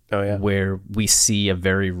 Oh, yeah. Where we see a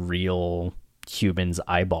very real human's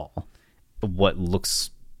eyeball. What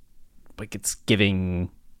looks like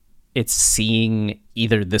it's seeing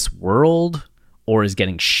either this world or is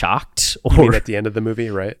getting shocked. You mean Or at the end of the movie,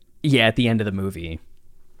 right? yeah, at the end of the movie.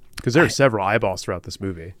 Because there are several eyeballs throughout this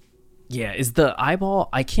movie. Yeah, is the eyeball?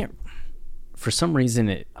 I can't. For some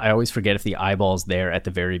reason, I always forget if the eyeball's there at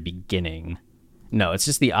the very beginning. No, it's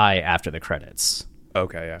just the eye after the credits.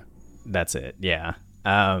 Okay, yeah. That's it. Yeah.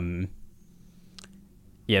 Yeah.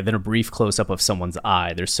 Then a brief close up of someone's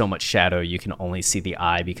eye. There's so much shadow you can only see the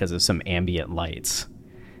eye because of some ambient lights,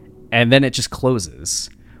 and then it just closes,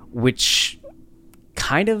 which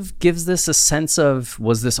kind of gives this a sense of,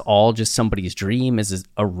 was this all just somebody's dream? Is this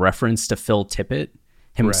a reference to Phil Tippett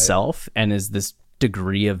himself? Right. And is this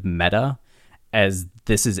degree of meta as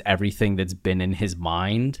this is everything that's been in his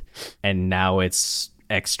mind and now it's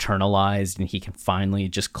externalized and he can finally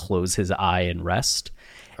just close his eye and rest?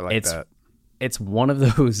 I like that. It's one of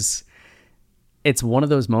those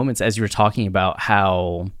moments, as you were talking about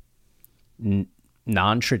how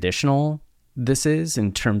non-traditional this is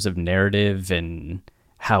in terms of narrative and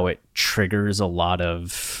how it triggers a lot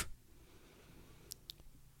of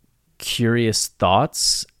curious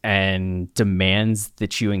thoughts and demands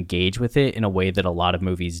that you engage with it in a way that a lot of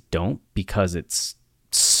movies don't, because it's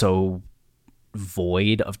so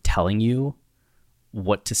void of telling you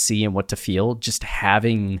what to see and what to feel. Just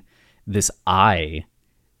having this eye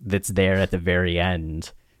that's there at the very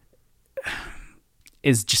end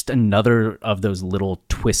is just another of those little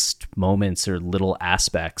twist moments or little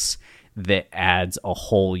aspects that adds a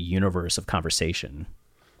whole universe of conversation.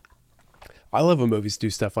 I love when movies do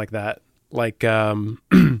stuff like that. Like,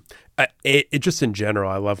 it just in general,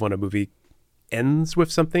 I love when a movie ends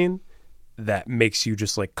with something that makes you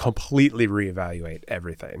just like completely reevaluate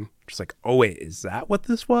everything. Just like, oh wait, is that what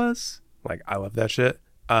this was? Like, I love that shit.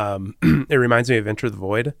 It reminds me of Enter the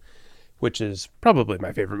Void, which is probably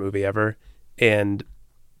my favorite movie ever. And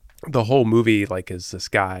the whole movie, like, is this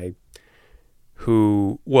guy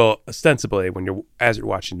who, well, ostensibly, as you're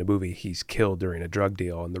watching the movie, he's killed during a drug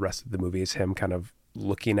deal, and the rest of the movie is him kind of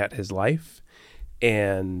looking at his life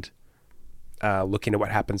and looking at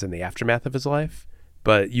what happens in the aftermath of his life.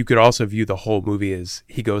 But you could also view the whole movie as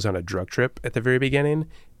he goes on a drug trip at the very beginning,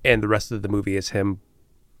 and the rest of the movie is him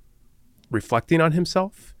reflecting on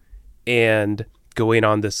himself and going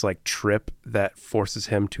on this like trip that forces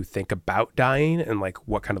him to think about dying and like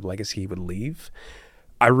what kind of legacy he would leave.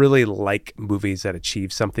 I really like movies that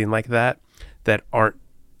achieve something like that aren't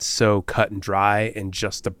so cut and dry and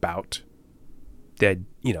just about dead,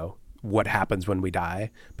 what happens when we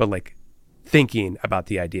die, but like thinking about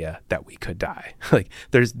the idea that we could die. Like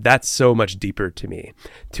that's so much deeper to me,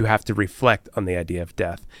 to have to reflect on the idea of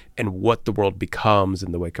death and what the world becomes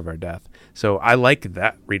in the wake of our death. So I like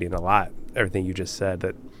that reading a lot, everything you just said,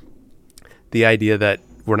 that the idea that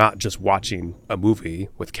we're not just watching a movie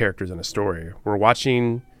with characters and a story. We're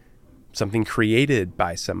watching something created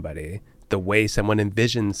by somebody, the way someone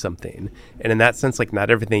envisions something. And in that sense, like,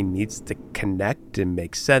 not everything needs to connect and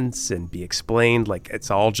make sense and be explained. Like,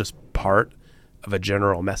 it's all just part of a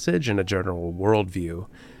general message and a general worldview.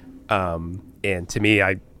 And to me,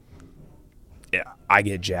 I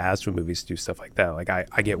get jazzed when movies do stuff like that. Like,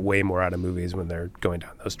 I get way more out of movies when they're going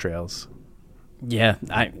down those trails. Yeah,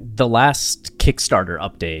 the last Kickstarter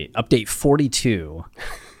update 42,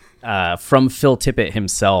 from Phil Tippett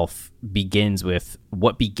himself, begins with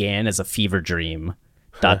what began as a fever dream, ...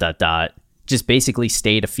 just basically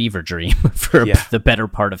stayed a fever dream for the better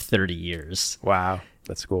part of 30 years. Wow,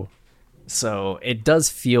 that's cool. So it does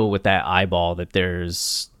feel with that eyeball that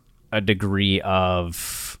there's a degree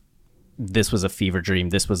of, this was a fever dream,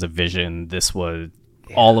 this was a vision, this was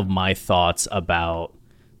all of my thoughts about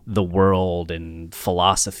the world and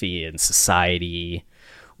philosophy and society,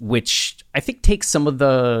 which I think takes some of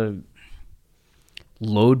the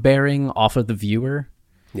load bearing off of the viewer.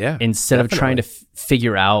 Yeah. Instead of trying to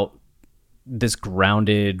figure out this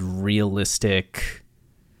grounded, realistic,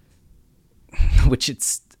 which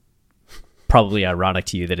it's probably ironic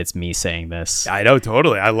to you that it's me saying this. I know,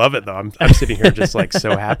 totally. I love it though. I'm sitting here just like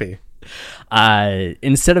so happy.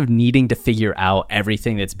 Instead of needing to figure out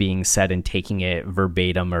everything that's being said and taking it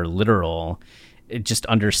verbatim or literal, just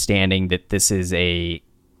understanding that this is a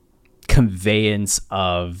conveyance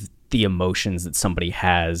of the emotions that somebody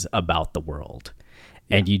has about the world.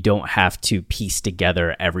 And you don't have to piece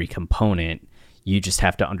together every component. You just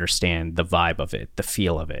have to understand the vibe of it, the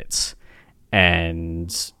feel of it.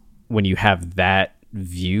 And when you have that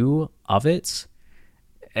view of it,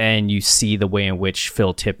 and you see the way in which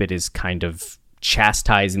Phil Tippett is kind of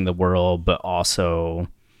chastising the world, but also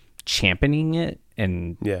championing it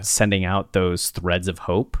and sending out those threads of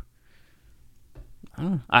hope.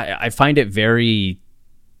 I find it very,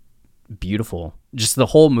 beautiful. Just the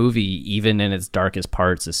whole movie, even in its darkest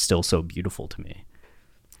parts, is still so beautiful to me.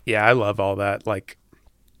 Yeah, I love all that. Like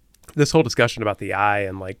this whole discussion about the eye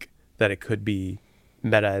and like that it could be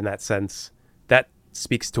meta in that sense. That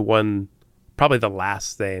speaks to probably the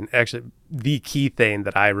last thing, actually the key thing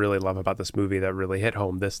that I really love about this movie that really hit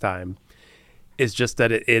home this time is just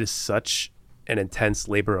that it is such an intense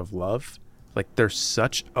labor of love. Like there's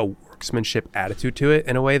such a workmanship attitude to it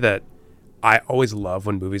in a way that I always love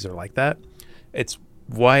when movies are like that. It's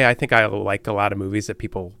why I think I like a lot of movies that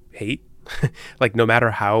people hate. Like no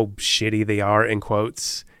matter how shitty they are, in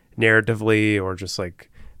quotes, narratively or just like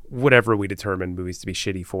whatever we determine movies to be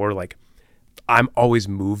shitty for, like I'm always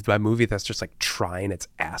moved by a movie that's just like trying its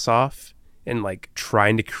ass off and like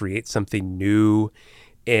trying to create something new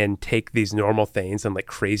and take these normal things in like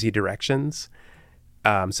crazy directions.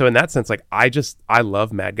 So in that sense, like I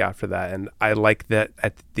love Mad God for that. And I like that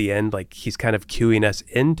at the end, like he's kind of cueing us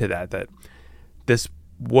into that this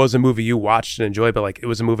was a movie you watched and enjoyed, but like it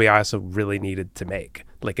was a movie I also really needed to make.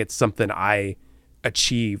 Like it's something I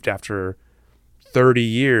achieved after 30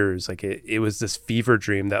 years. Like it was this fever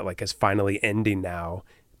dream that like is finally ending now.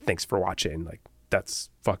 Thanks for watching. Like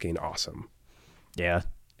that's fucking awesome. Yeah.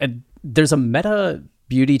 And there's a meta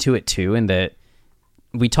beauty to it too, in that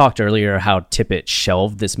we talked earlier how Tippett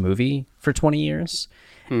shelved this movie for 20 years.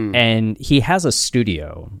 And he has a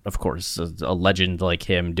studio, of course, a legend like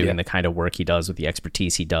him doing the kind of work he does with the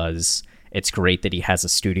expertise he does. It's great that he has a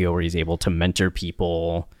studio where he's able to mentor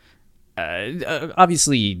people,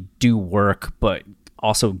 obviously do work, but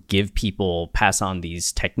also give people, pass on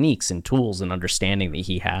these techniques and tools and understanding that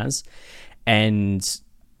he has. And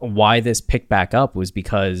why this picked back up was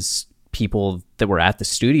because people that were at the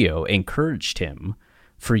studio encouraged him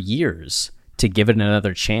for years to give it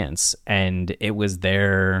another chance. And it was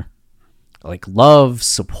their like love,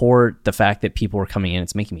 support, the fact that people were coming in.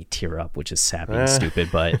 It's making me tear up, which is sappy and stupid,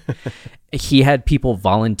 but he had people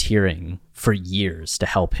volunteering for years to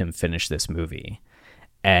help him finish this movie.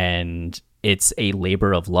 And it's a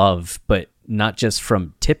labor of love, but not just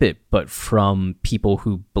from Tippett, but from people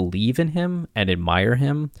who believe in him and admire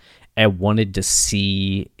him and wanted to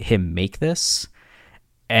see him make this.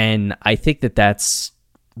 And I think that's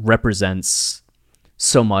represents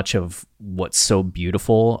so much of what's so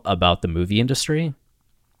beautiful about the movie industry,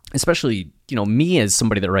 especially, you know, me as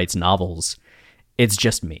somebody that writes novels. It's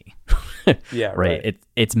just me. Yeah. Right.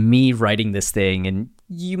 It's me writing this thing, and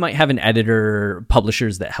you might have an editor,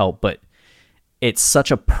 publishers that help, but it's such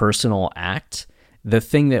a personal act. The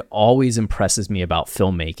thing that always impresses me about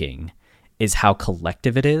filmmaking is how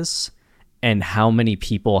collective it is and how many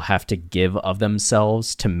people have to give of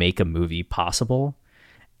themselves to make a movie possible,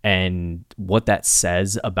 and what that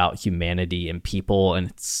says about humanity and people. And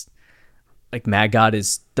it's like Mad God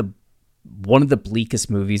is one of the bleakest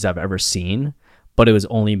movies I've ever seen, but it was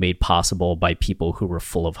only made possible by people who were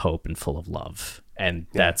full of hope and full of love. And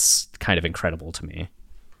that's kind of incredible to me.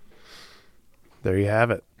 There you have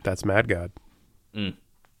it. That's Mad God. Okay,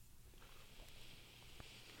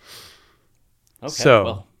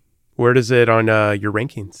 so where does it on your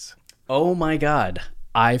rankings? Oh my God.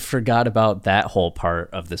 I forgot about that whole part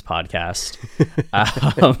of this podcast.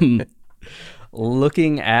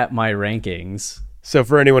 Looking at my rankings. So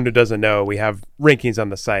for anyone who doesn't know, we have rankings on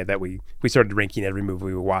the site that we started ranking every movie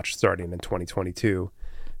we watched starting in 2022.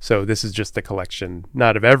 So this is just a collection,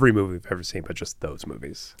 not of every movie we've ever seen, but just those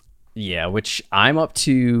movies. Yeah, which I'm up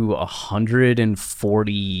to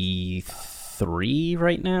 143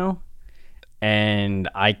 right now. And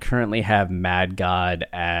I currently have Mad God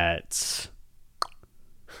at...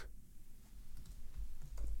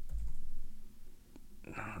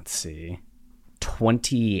 let's see,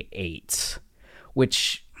 28,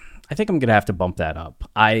 which I think I'm going to have to bump that up.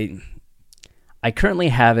 I currently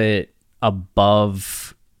have it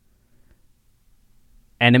above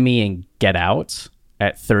Enemy and Get Out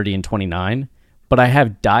at 30 and 29, but I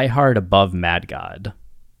have Die Hard above Mad God.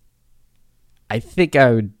 I think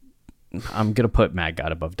I'm going to put Mad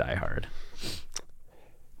God above Die Hard.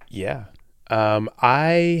 Yeah.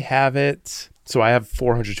 I have it, so I have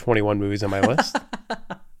 421 movies on my list.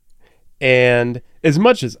 And as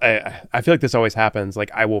much as I feel like this always happens,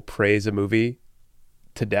 like I will praise a movie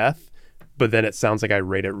to death, but then it sounds like I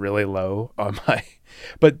rate it really low on my,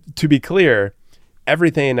 but to be clear,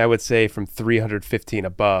 everything I would say from 315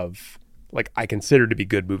 above, like I consider to be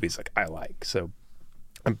good movies, like I like. So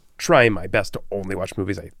I'm trying my best to only watch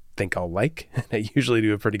movies I think I'll like. And I usually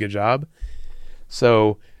do a pretty good job.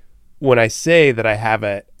 So when I say that I have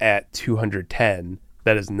it at 210,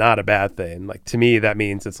 that is not a bad thing. Like to me, that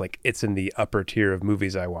means it's like it's in the upper tier of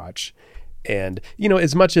movies I watch. And you know,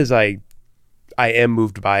 as much as I I am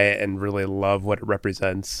moved by it and really love what it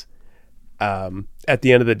represents. At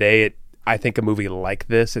the end of the day, I think a movie like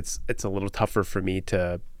this, it's a little tougher for me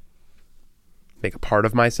to make a part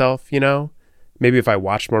of myself, you know? Maybe if I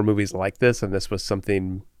watched more movies like this and this was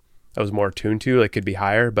something I was more attuned to, it could be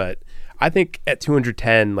higher. But I think at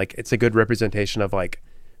 210, like, it's a good representation of, like,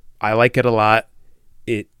 I like it a lot.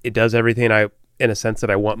 It does everything in a sense that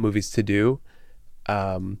I want movies to do.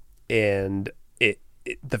 And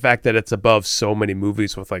the fact that it's above so many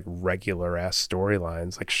movies with like regular ass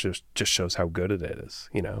storylines, like just shows how good it is,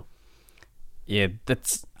 you know? Yeah,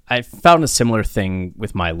 I found a similar thing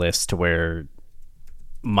with my list to where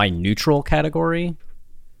my neutral category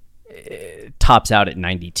tops out at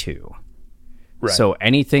 92. Right. So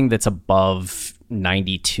anything that's above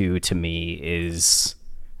 92 to me is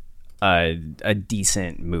a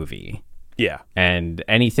decent movie. Yeah. And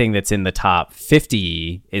anything that's in the top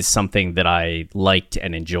 50 is something that I liked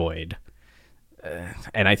and enjoyed.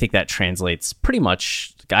 And I think that translates pretty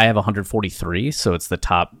much. I have 143, so it's the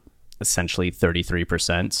top essentially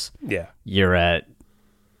 33%. Yeah. You're at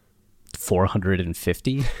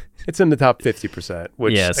 450. It's in the top 50%,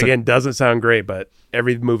 which so, again doesn't sound great, but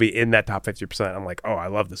every movie in that top 50%, I'm like, oh, I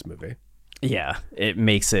love this movie. Yeah, it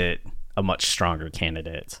makes it a much stronger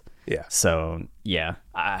candidate. Yeah. So, yeah,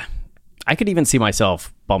 I could even see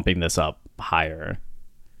myself bumping this up higher.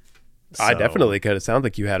 I definitely could. It sounds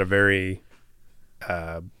like you had a very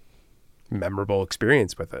memorable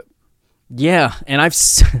experience with it. Yeah, and I've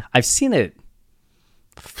seen it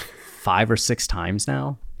 5 or 6 times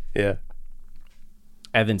now. Yeah.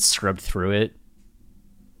 I've then scrubbed through it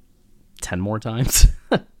 10 more times.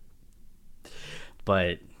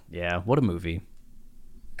 But yeah, what a movie.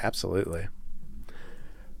 Absolutely.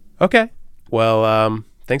 Okay. Well,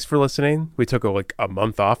 thanks for listening. We took a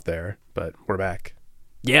month off there, but we're back.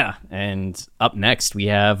 Yeah, and up next we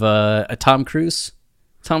have a Tom Cruise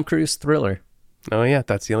thriller. Oh yeah,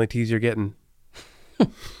 that's the only tease you're getting.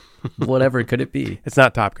 Whatever could it be? It's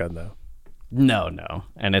not Top Gun though. No,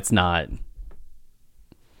 and it's not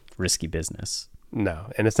Risky Business.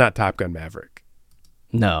 No, and it's not Top Gun Maverick.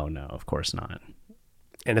 No, of course not.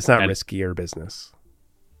 And it's not Riskier Business.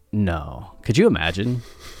 No. Could you imagine?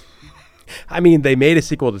 I mean, they made a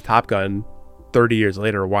sequel to Top Gun 30 years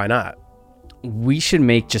later. Why not? We should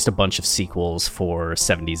make just a bunch of sequels for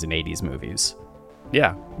 70s and 80s movies.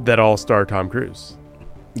 Yeah, that all star Tom Cruise.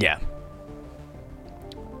 Yeah.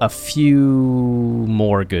 A few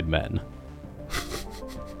more good men.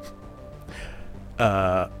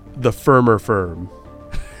 The Firmer Firm.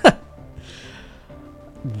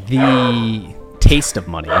 The Taste of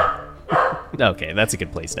Money. Okay, that's a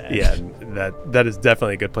good place to end. Yeah, that is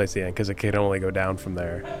definitely a good place to end because it can only go down from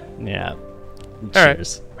there. Yeah. All right.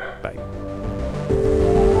 Cheers. Bye.